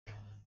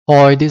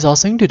For this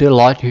asking to the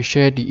Lord to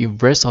share the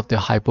inverse of the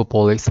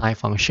hyperbolic sine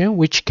function,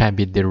 which can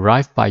be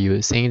derived by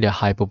using the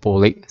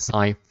hyperbolic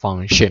sine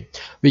function.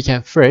 We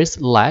can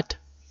first let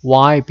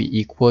y be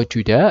equal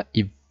to the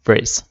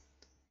inverse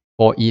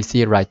for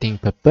easy writing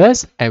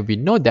purpose, and we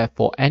know that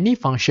for any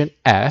function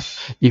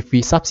f, if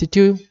we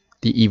substitute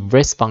the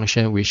inverse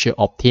function, we should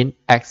obtain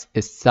x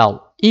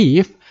itself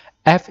if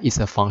f is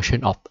a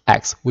function of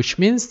x, which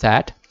means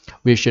that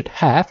we should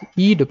have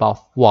e to the power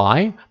of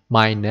y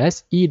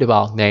minus e to the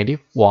power of negative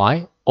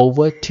y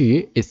over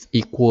 2 is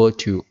equal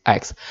to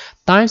x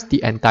times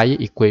the entire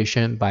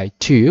equation by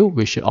 2.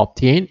 We should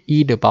obtain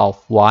e to the power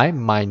of y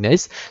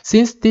minus,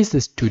 since this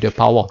is to the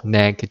power of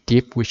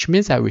negative, which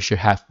means that we should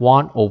have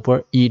 1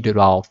 over e to the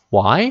power of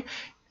y.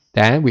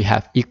 Then we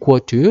have equal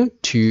to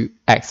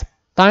 2x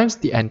times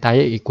the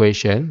entire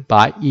equation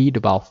by e to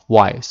the power of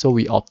y. So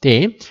we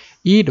obtain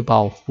e to the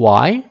power of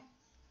y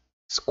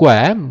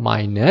square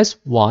minus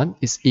 1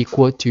 is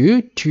equal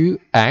to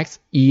 2x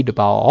e to the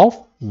power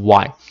of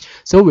y.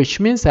 So which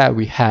means that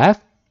we have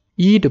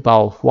e to the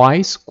power of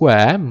y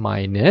square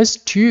minus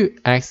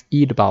 2x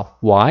e to the power of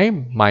y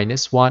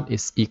minus 1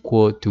 is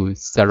equal to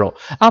 0.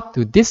 Up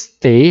to this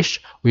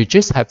stage, we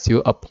just have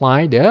to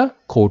apply the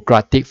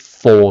quadratic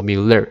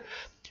formula.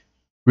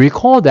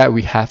 Recall that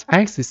we have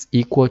x is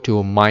equal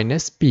to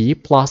minus b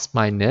plus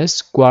minus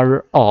square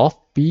root of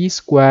b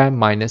squared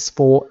minus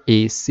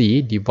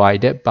 4ac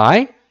divided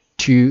by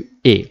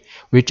 2a.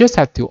 We just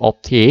have to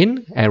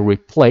obtain and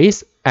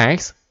replace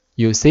x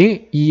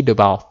using e to the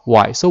power of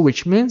y. So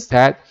which means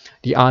that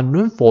the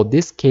unknown for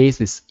this case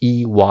is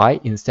ey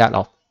instead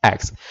of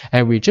x.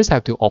 And we just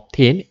have to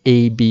obtain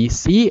a, b,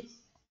 c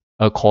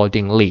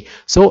accordingly.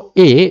 So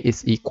a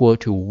is equal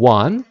to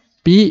 1.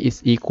 B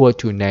is equal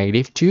to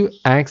negative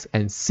 2x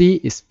and C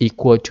is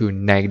equal to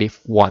negative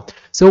 1.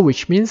 So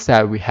which means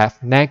that we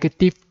have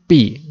negative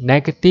B.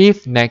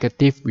 Negative,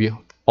 we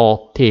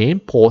obtain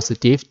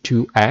positive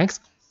 2x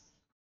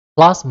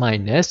plus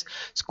minus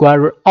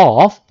square root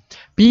of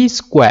B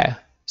squared.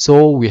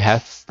 So we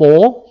have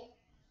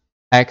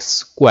 4x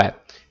squared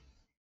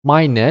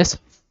minus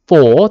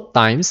 4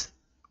 times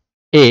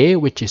a,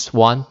 which is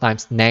 1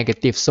 times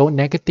negative. So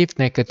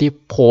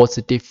negative,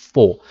 positive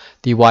 4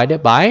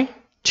 divided by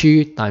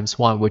 2 times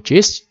 1, which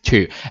is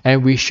 2.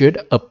 And we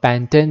should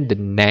abandon the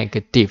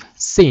negative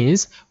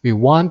since we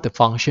want the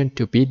function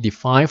to be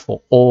defined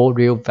for all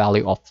real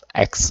value of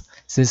x,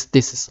 since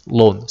this is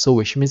lone. So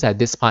which means that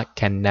this part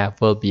can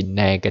never be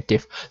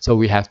negative. So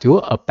we have to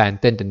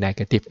abandon the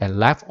negative and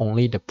left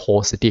only the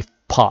positive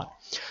part.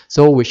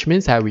 So which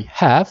means that we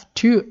have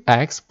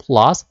 2x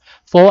plus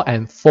 4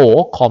 and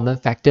 4 common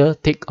factor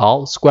take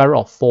out. Square root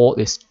of 4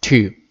 is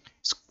 2.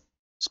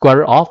 Square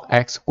root of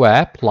x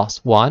squared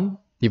plus 1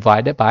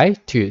 divided by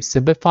 2.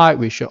 Simplified,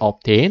 we should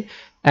obtain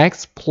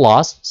x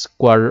plus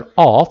square root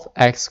of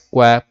x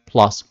squared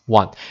plus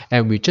 1.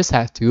 And we just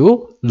have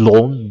to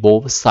lone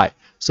both sides.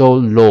 So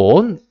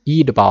lone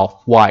e to the power of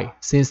y.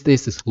 Since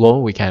this is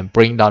lone, we can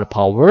bring down the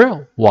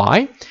power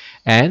y.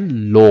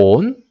 And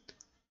lone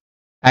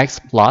x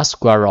plus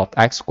square root of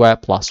x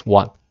squared plus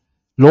 1.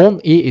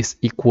 Lone e is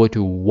equal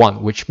to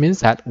 1, which means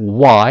that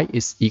y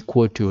is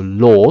equal to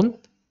lone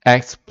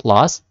x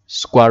plus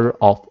square root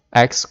of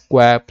x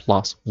squared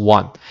plus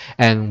 1.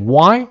 And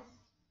y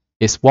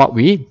is what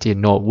we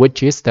denote,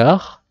 which is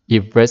the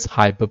inverse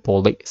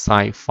hyperbolic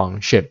sine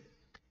function.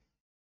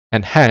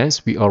 And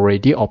hence, we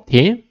already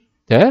obtained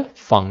the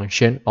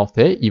function of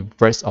the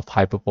inverse of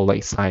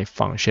hyperbolic sine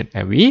function.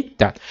 And we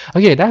done.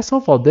 Okay, that's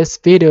all for this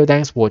video.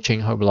 Thanks for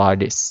watching. Hope you like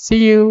this.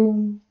 See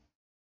you.